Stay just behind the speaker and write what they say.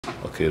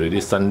Okay,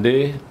 ready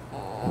Sunday,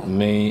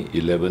 May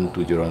 11,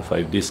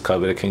 2015. This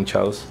Cavalier King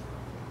Charles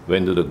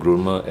went to the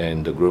groomer,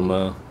 and the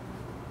groomer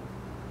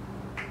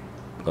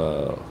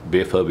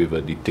bathed her with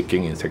a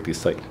deticking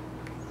insecticide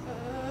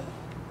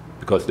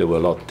because there were a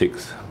lot of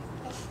ticks.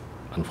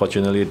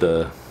 Unfortunately,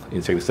 the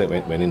insecticide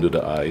went into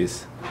the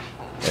eyes,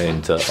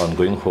 and on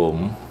going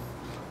home,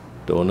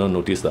 the owner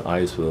noticed the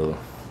eyes were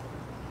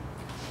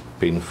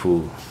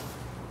painful.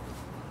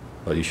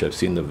 He should have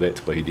seen the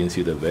vet, but he didn't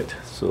see the vet.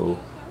 So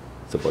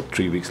it's about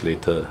 3 weeks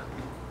later,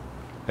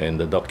 and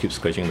the dog keeps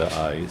scratching the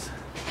eyes.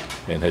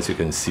 And as you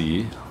can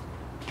see,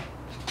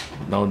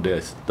 now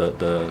there's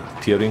the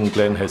tearing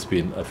gland has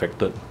been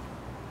affected,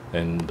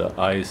 and the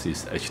eyes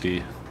is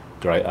actually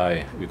dry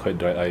eye. We call it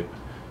dry eye.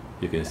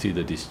 You can see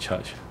the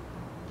discharge,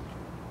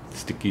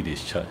 sticky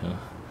discharge.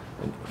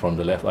 And from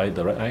the left eye,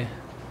 the right eye,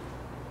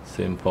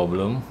 same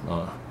problem.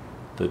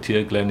 The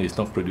tear gland is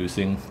not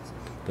producing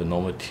the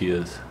normal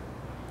tears,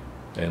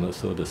 and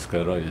also the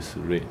sclera is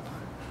red.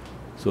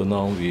 So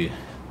now we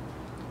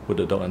put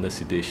the dog under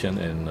sedation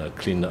and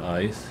clean the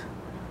eyes,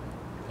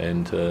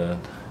 and the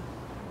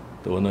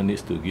owner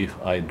needs to give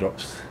eye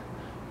drops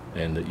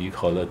and the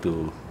e-collar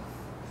to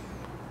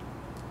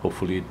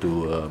hopefully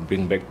to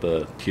bring back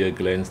the tear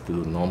glands to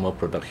normal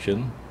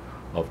production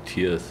of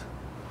tears.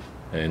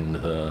 And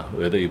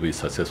whether it will be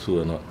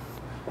successful or not,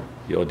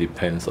 it all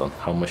depends on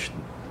how much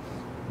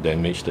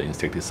damage the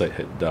insecticide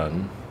had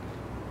done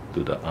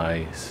to the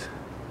eyes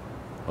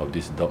of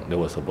this dog. That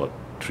was about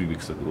 3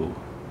 weeks ago.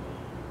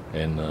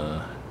 And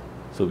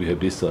so we have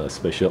this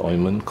special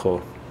ointment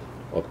called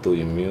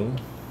autoimmune,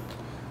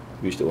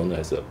 which the owner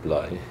has to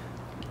apply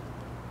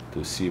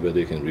to see whether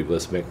it can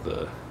reverse back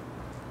the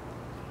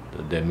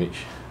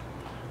damage,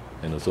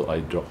 and also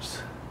eye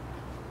drops.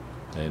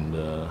 And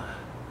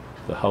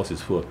the house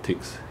is full of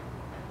ticks,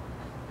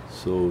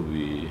 so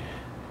we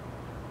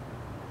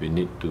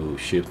need to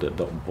shave the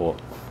dog bald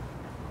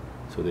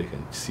so they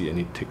can see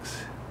any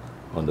ticks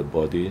on the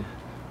body.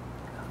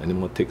 Any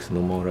more ticks?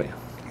 No more, right?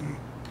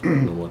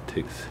 No more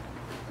ticks.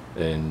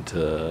 And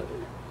the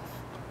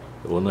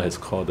owner has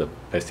called the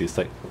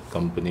pesticide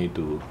company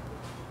to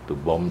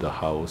bomb the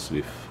house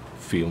with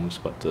fumes,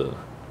 but the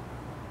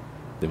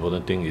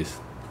important thing is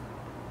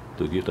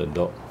to give the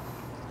dog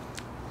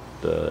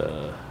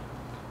the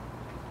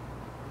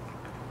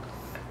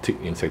tick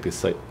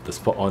insecticide, the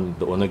spot on.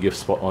 The owner gives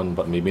spot on,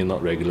 but maybe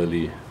not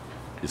regularly.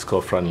 It's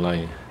called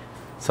frontline.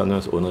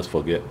 Sometimes owners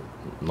forget.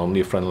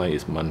 Normally frontline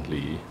is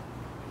monthly.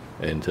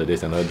 And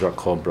there's another drug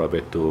called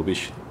Bravecto,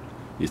 which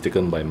is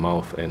taken by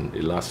mouth, and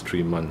it lasts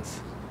 3 months.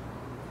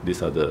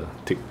 These are the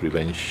tick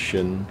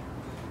prevention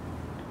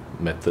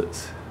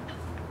methods,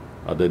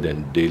 other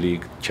than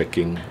daily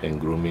checking and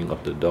grooming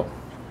of the dog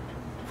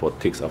for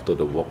ticks after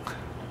the walk,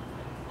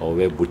 or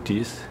wear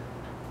booties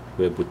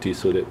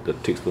so that the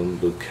ticks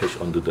don't catch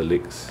onto the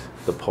legs,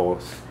 the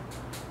paws.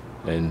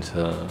 And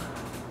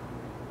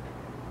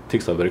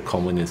ticks are very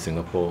common in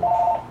Singapore.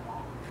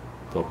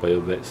 Toa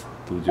Payoh Vets,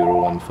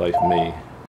 2015 May.